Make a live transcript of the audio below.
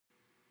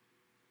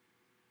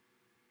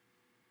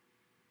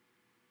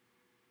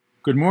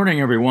Good morning,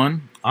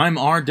 everyone. I'm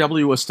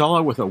R.W.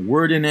 Estella with a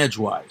word in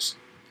Edgewise.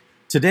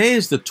 Today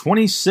is the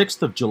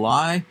 26th of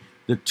July,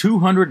 the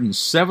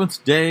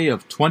 207th day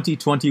of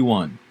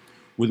 2021,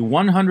 with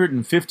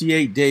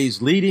 158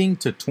 days leading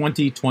to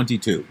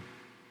 2022.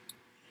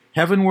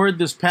 Heavenward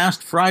this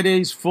past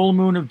Friday's full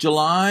moon of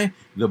July,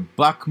 the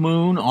buck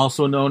moon,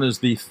 also known as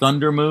the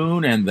thunder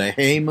moon and the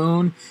hay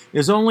moon,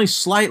 is only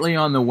slightly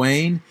on the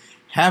wane,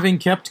 having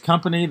kept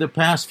company the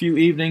past few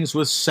evenings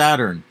with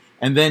Saturn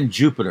and then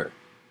Jupiter.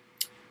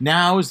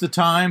 Now is the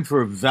time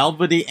for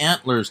velvety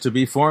antlers to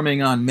be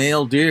forming on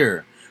male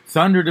deer,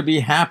 thunder to be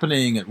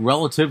happening at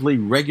relatively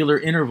regular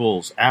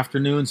intervals,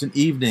 afternoons and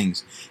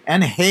evenings,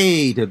 and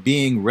hay to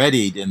being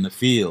readied in the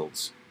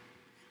fields.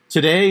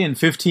 Today, in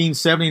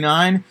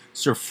 1579,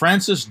 Sir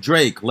Francis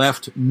Drake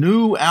left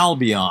New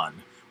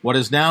Albion, what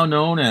is now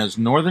known as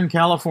Northern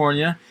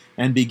California,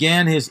 and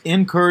began his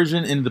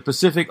incursion into the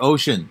Pacific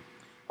Ocean.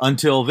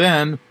 Until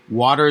then,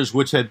 waters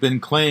which had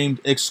been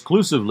claimed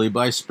exclusively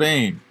by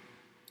Spain.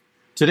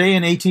 Today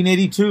in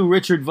 1882,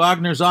 Richard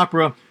Wagner's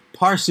opera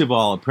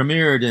Parsifal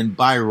premiered in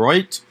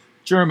Bayreuth,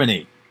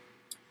 Germany.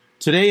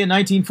 Today in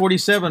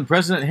 1947,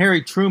 President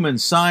Harry Truman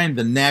signed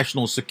the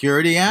National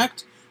Security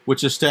Act,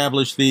 which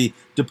established the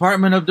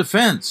Department of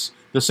Defense,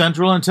 the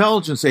Central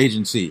Intelligence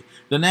Agency,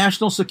 the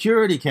National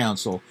Security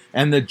Council,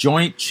 and the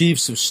Joint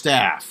Chiefs of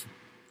Staff.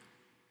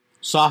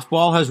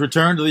 Softball has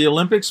returned to the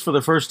Olympics for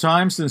the first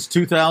time since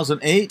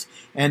 2008,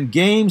 and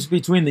games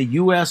between the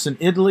U.S. and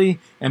Italy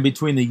and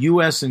between the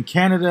U.S. and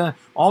Canada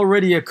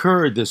already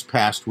occurred this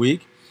past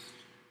week,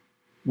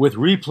 with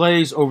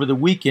replays over the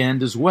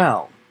weekend as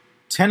well.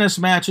 Tennis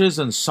matches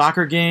and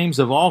soccer games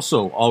have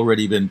also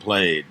already been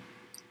played.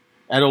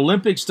 At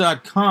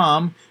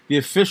Olympics.com, the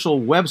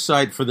official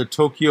website for the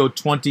Tokyo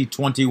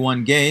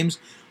 2021 Games,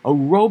 a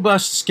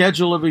robust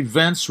schedule of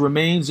events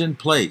remains in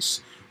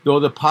place, though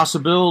the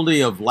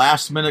possibility of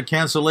last-minute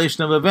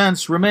cancellation of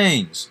events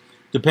remains,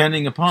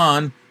 depending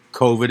upon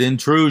COVID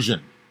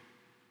intrusion.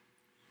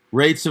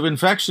 Rates of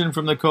infection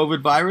from the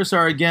COVID virus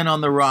are again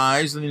on the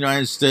rise in the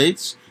United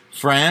States,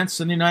 France,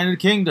 and the United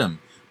Kingdom,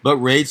 but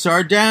rates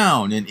are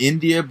down in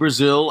India,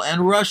 Brazil,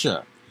 and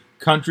Russia,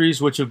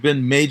 countries which have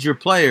been major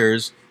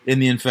players in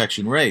the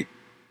infection rate.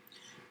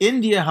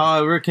 India,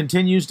 however,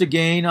 continues to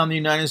gain on the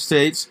United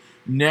States,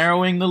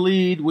 narrowing the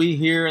lead we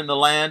here in the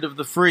land of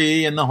the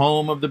free and the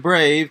home of the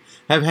brave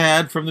have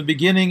had from the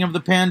beginning of the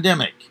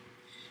pandemic.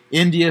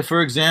 India,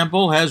 for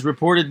example, has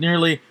reported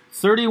nearly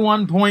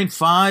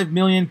 31.5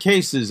 million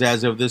cases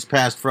as of this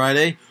past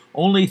Friday,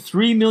 only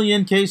 3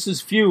 million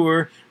cases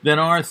fewer than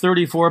our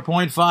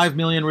 34.5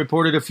 million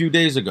reported a few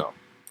days ago.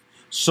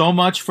 So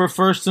much for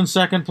first and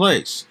second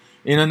place.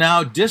 In a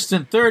now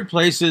distant third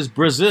place is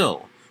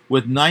Brazil,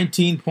 with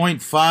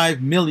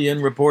 19.5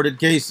 million reported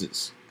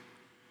cases.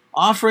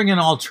 Offering an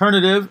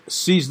alternative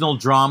seasonal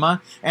drama,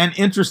 an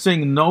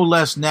interesting no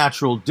less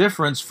natural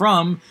difference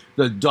from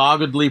the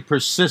doggedly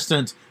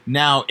persistent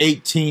now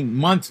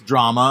 18-month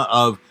drama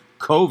of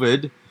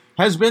COVID,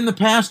 has been the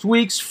past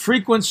week's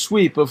frequent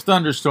sweep of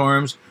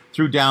thunderstorms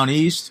through down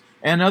east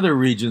and other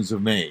regions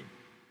of Maine.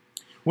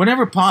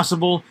 Whenever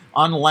possible,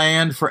 on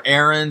land for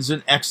errands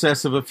in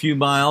excess of a few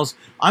miles,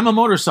 I'm a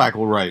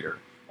motorcycle rider.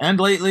 And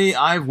lately,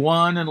 I've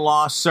won and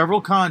lost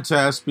several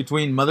contests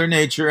between Mother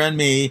Nature and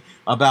me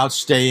about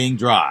staying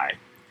dry.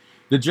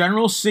 The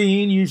general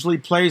scene usually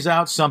plays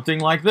out something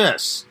like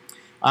this.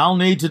 I'll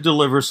need to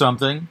deliver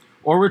something,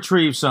 or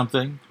retrieve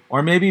something,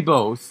 or maybe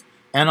both,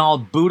 and I'll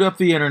boot up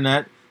the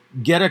internet,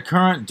 get a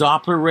current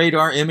Doppler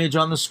radar image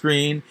on the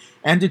screen,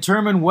 and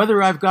determine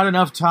whether I've got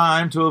enough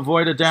time to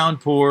avoid a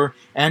downpour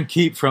and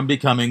keep from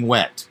becoming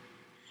wet.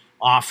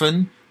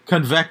 Often,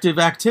 convective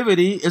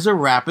activity is a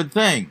rapid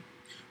thing.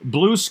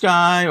 Blue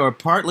sky or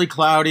partly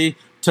cloudy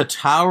to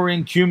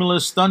towering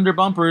cumulus thunder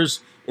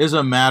bumpers is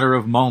a matter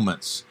of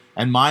moments,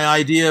 and my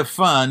idea of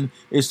fun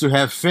is to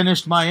have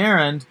finished my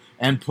errand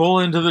and pull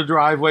into the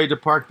driveway to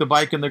park the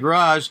bike in the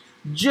garage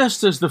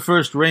just as the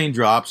first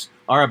raindrops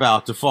are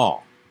about to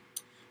fall.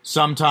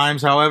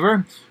 Sometimes,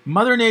 however,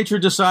 Mother Nature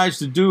decides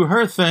to do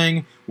her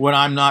thing when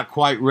I'm not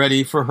quite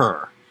ready for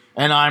her,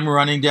 and I'm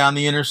running down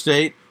the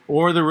interstate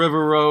or the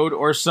river road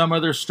or some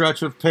other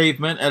stretch of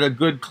pavement at a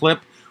good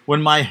clip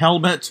when my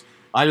helmet,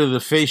 either the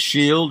face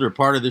shield or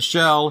part of the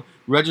shell,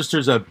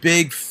 registers a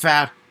big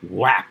fat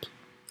whap.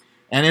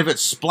 And if it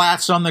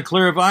splats on the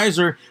clear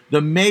visor,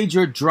 the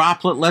major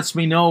droplet lets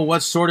me know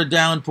what sort of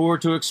downpour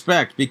to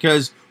expect,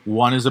 because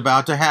one is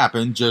about to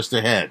happen just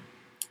ahead.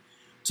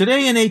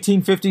 Today in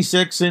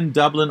 1856 in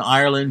Dublin,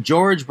 Ireland,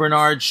 George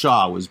Bernard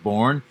Shaw was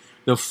born,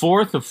 the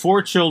fourth of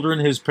 4 children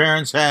his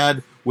parents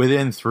had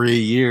within 3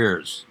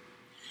 years.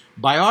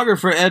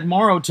 Biographer Ed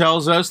Morrow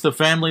tells us the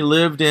family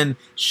lived in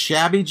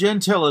shabby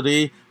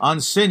gentility on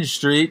Synge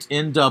Street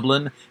in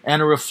Dublin,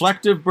 and a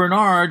reflective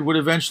Bernard would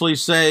eventually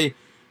say,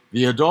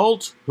 "The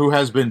adult who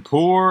has been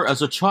poor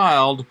as a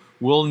child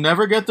will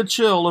never get the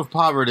chill of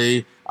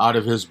poverty out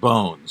of his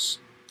bones."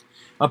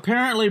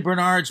 Apparently,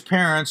 Bernard's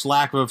parents'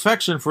 lack of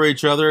affection for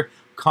each other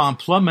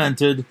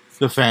complemented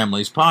the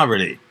family's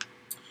poverty.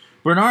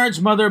 Bernard's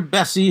mother,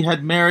 Bessie,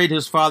 had married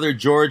his father,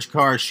 George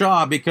Carr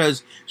Shaw,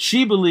 because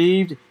she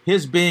believed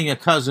his being a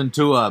cousin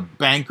to a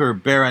banker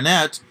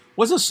baronet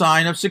was a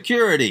sign of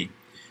security.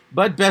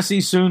 But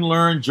Bessie soon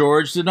learned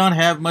George did not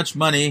have much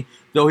money,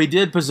 though he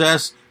did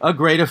possess a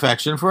great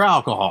affection for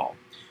alcohol,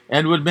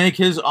 and would make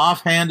his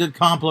offhanded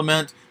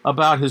compliment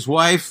about his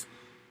wife.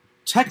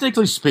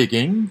 Technically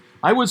speaking,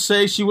 I would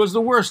say she was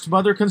the worst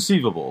mother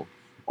conceivable.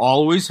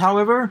 Always,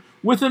 however,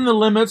 within the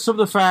limits of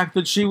the fact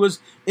that she was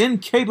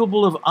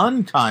incapable of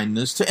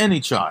unkindness to any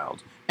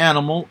child,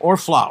 animal, or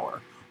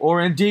flower,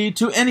 or indeed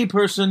to any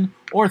person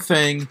or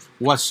thing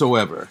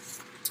whatsoever.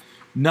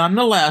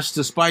 Nonetheless,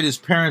 despite his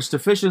parents'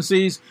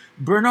 deficiencies,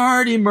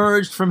 Bernard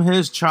emerged from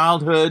his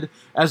childhood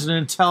as an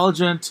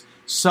intelligent,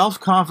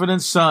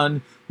 self-confident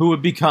son who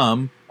would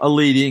become a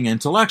leading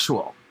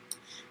intellectual.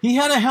 He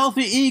had a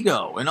healthy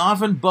ego and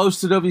often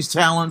boasted of his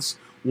talents,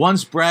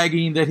 once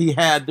bragging that he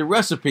had the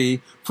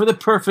recipe for the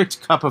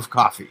perfect cup of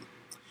coffee.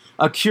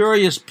 A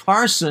curious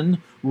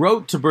parson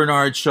wrote to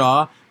Bernard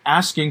Shaw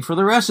asking for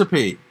the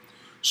recipe.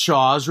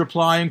 Shaw's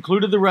reply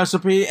included the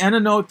recipe and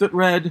a note that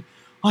read,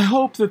 "I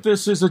hope that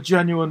this is a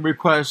genuine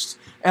request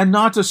and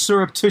not a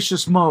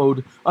surreptitious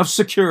mode of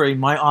securing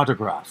my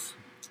autograph."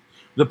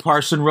 The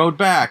parson wrote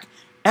back,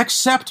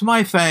 "Accept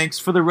my thanks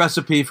for the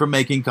recipe for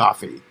making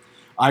coffee.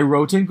 I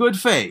wrote in good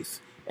faith,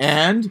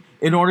 and,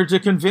 in order to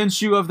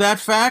convince you of that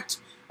fact,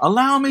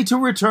 allow me to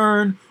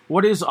return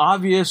what is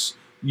obvious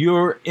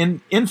your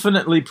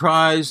infinitely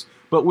prized,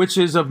 but which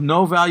is of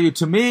no value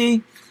to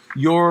me,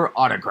 your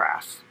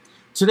autograph."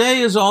 Today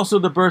is also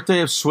the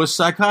birthday of Swiss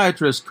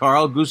psychiatrist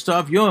Carl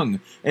Gustav Jung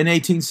in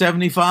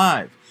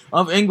 1875,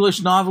 of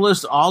English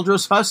novelist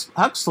Aldous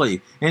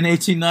Huxley in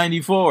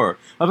 1894,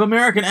 of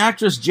American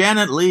actress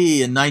Janet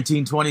Leigh in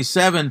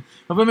 1927,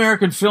 of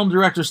American film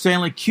director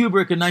Stanley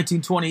Kubrick in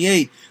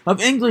 1928,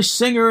 of English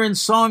singer and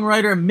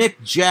songwriter Mick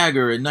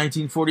Jagger in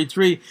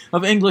 1943,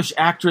 of English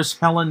actress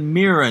Helen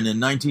Mirren in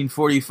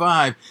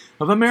 1945,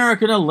 of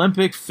American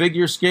Olympic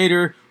figure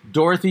skater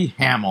Dorothy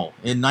Hamill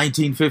in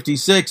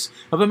 1956,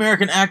 of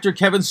American actor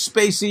Kevin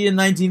Spacey in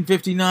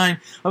 1959,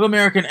 of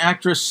American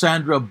actress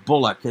Sandra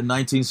Bullock in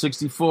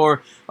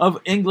 1964, of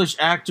English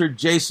actor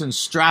Jason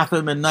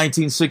Statham in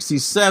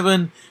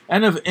 1967,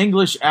 and of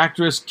English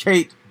actress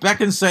Kate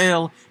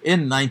Beckinsale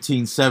in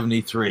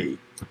 1973.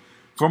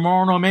 From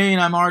Orono, Maine,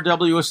 I'm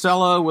R.W.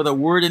 Estella with a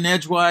word in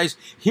Edgewise.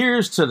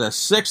 Here's to the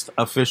 6th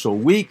official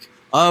week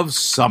of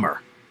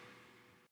summer.